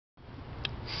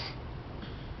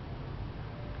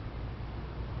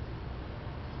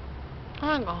I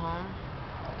wanna go home.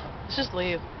 Let's just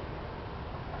leave.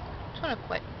 I just wanna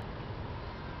quit.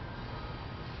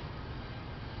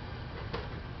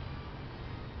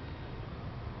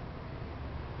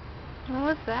 What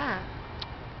was that?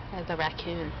 That's a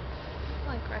raccoon.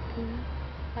 I like raccoons.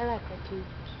 I like raccoons.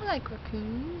 I like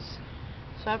raccoons.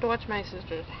 So I have to watch my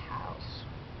sister's house.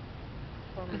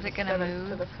 From Is it gonna the 7th move?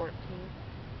 to the 14th.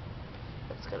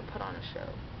 It's gonna put on a show.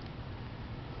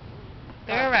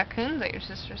 There are raccoons at your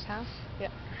sister's house? Yeah.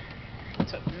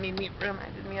 That's what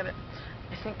reminded me of it.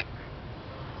 I think.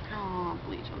 Oh,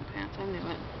 bleach on the pants. I knew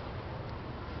it.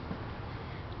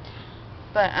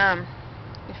 But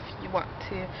if you want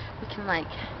to, we can like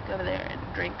go over there and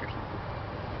drink or something.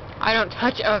 I don't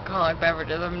touch alcoholic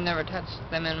beverages. I've never touched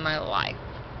them in my life.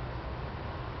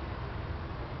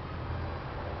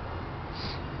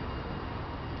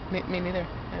 Me neither.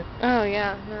 Oh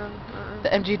yeah, no. The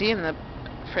MGD in the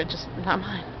fridge is not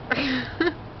mine.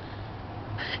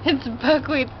 It's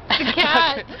buckwheat. The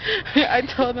cat. I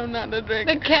told him not to drink.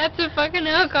 The cat's a fucking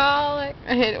alcoholic.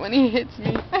 I hate it when he hits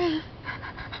me.